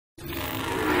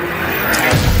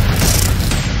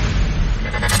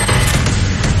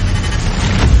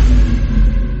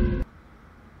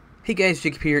Hey guys,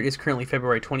 Jacob here. It is currently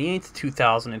February 28th,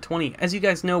 2020. As you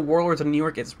guys know, Warlords of New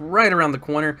York is right around the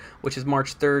corner, which is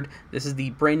March 3rd. This is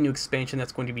the brand new expansion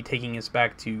that's going to be taking us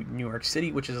back to New York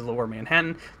City, which is Lower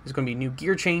Manhattan. There's going to be new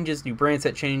gear changes, new brand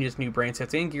set changes, new brand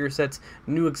sets and gear sets,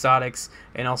 new exotics,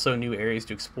 and also new areas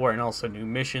to explore, and also new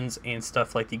missions and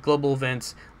stuff like the global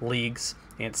events, leagues,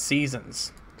 and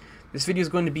seasons. This video is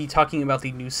going to be talking about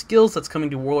the new skills that's coming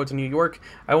to Warlords of New York.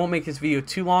 I won't make this video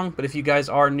too long, but if you guys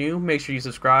are new, make sure you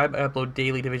subscribe. I upload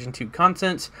daily Division 2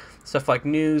 content, stuff like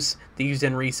news, the used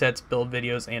and resets, build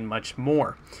videos, and much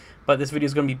more. But this video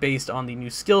is going to be based on the new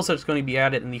skills that's going to be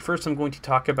added, and the first I'm going to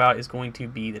talk about is going to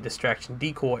be the Distraction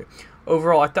Decoy.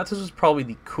 Overall, I thought this was probably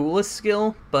the coolest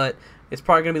skill, but it's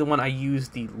probably going to be the one I use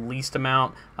the least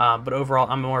amount, but overall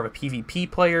I'm more of a PvP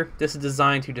player. This is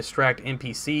designed to distract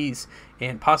NPCs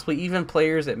and possibly even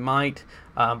players. It might,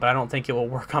 but I don't think it will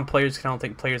work on players because I don't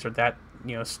think players are that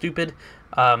stupid.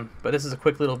 But this is a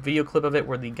quick little video clip of it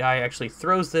where the guy actually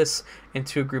throws this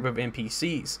into a group of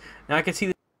NPCs. Now I can see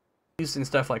this used in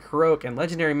stuff like heroic and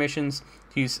legendary missions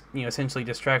to use, essentially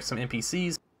distract some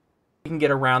NPCs. You can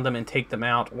get around them and take them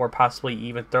out, or possibly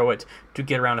even throw it to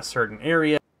get around a certain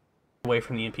area away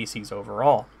from the NPCs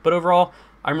overall. But overall,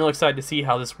 I'm really excited to see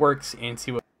how this works and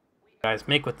see what you guys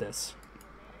make with this.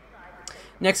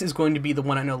 Next is going to be the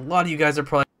one I know a lot of you guys are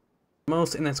probably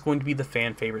most, and that's going to be the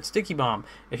fan favorite Sticky Bomb.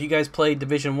 If you guys played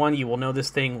Division 1, you will know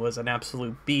this thing was an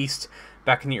absolute beast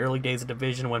back in the early days of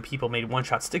Division when people made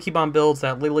one-shot Sticky Bomb builds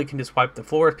that literally can just wipe the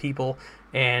floor with people,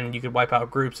 and you could wipe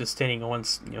out groups just standing in one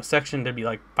section. There'd be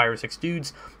like 5 or 6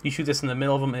 dudes. You shoot this in the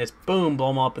middle of them and it's boom, blow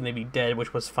them up, and they'd be dead,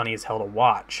 which was funny as hell to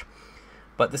watch.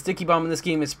 But the Sticky Bomb in this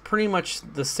game is pretty much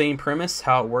the same premise,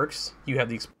 how it works. You have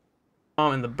the explosive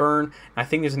bomb and the burn. And I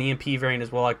think there's an EMP variant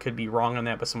as well. I could be wrong on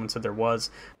that, but someone said there was.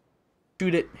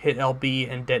 Shoot it, hit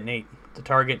LB, and detonate the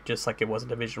target just like it was in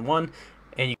Division 1.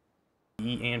 And you can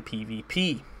E and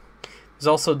PvP. There's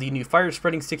also the new fire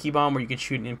spreading Sticky Bomb where you can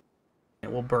shoot an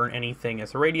it will burn anything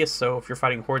as a radius. So if you're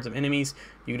fighting hordes of enemies,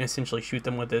 you can essentially shoot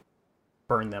them with it,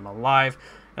 burn them alive.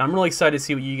 And I'm really excited to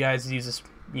see what you guys use this,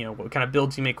 what kind of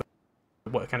builds you make with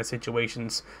what kind of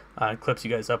situations clips you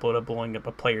guys upload of blowing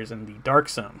up players in the Dark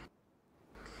Zone.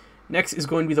 Next is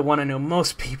going to be the one I know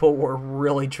most people were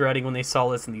really dreading when they saw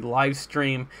this in the live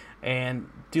stream, and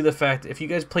due to the fact if you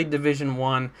guys played Division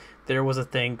 1, there was a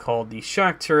thing called the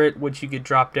shock turret, which you could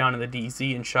drop down in the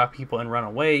DZ and shock people and run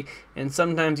away, and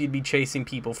sometimes you'd be chasing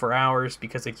people for hours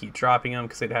because they keep dropping them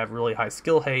because they'd have really high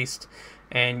skill haste,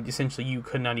 and essentially you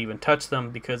could not even touch them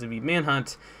because it'd be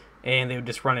manhunt, and they would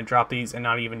just run and drop these and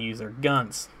not even use their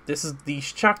guns. This is the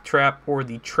shock trap, or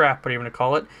the trap, whatever you want to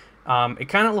call it. It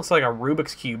kind of looks like a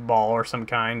Rubik's Cube ball or some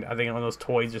kind. I think one of those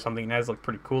toys or something. It does look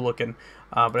pretty cool looking.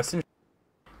 But essentially,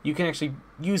 you can actually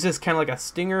use this kind of like a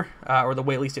stinger, or the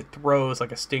way at least it throws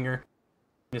like a stinger.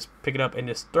 Just pick it up and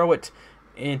just throw it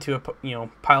into a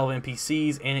pile of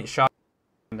NPCs, and it shot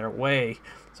in their way.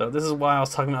 So this is why I was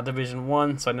talking about Division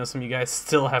 1. So I know some of you guys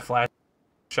still have flash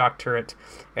shock turret,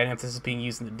 and if this is being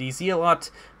used in the DZ a lot,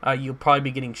 you'll probably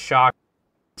be getting shocked,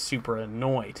 super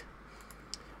annoyed.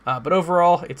 But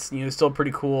overall, it's still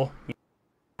pretty cool.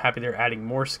 Happy they're adding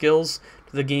more skills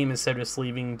to the game instead of just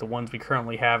leaving the ones we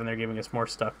currently have, and they're giving us more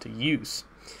stuff to use.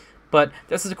 But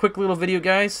this is a quick little video,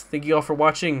 guys. Thank you all for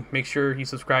watching. Make sure you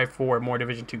subscribe for more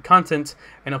Division 2 content,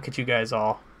 and I'll catch you guys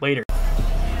all later.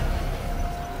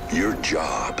 Your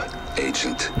job,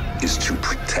 Agent, is to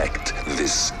protect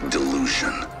this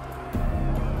delusion.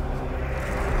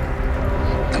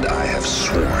 And I have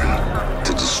sworn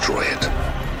to destroy it.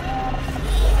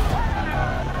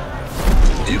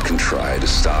 You can try to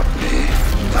stop me,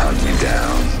 hunt me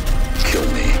down, kill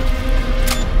me.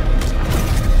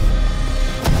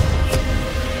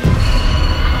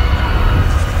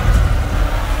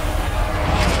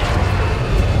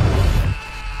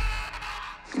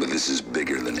 But this is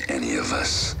bigger than any of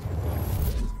us.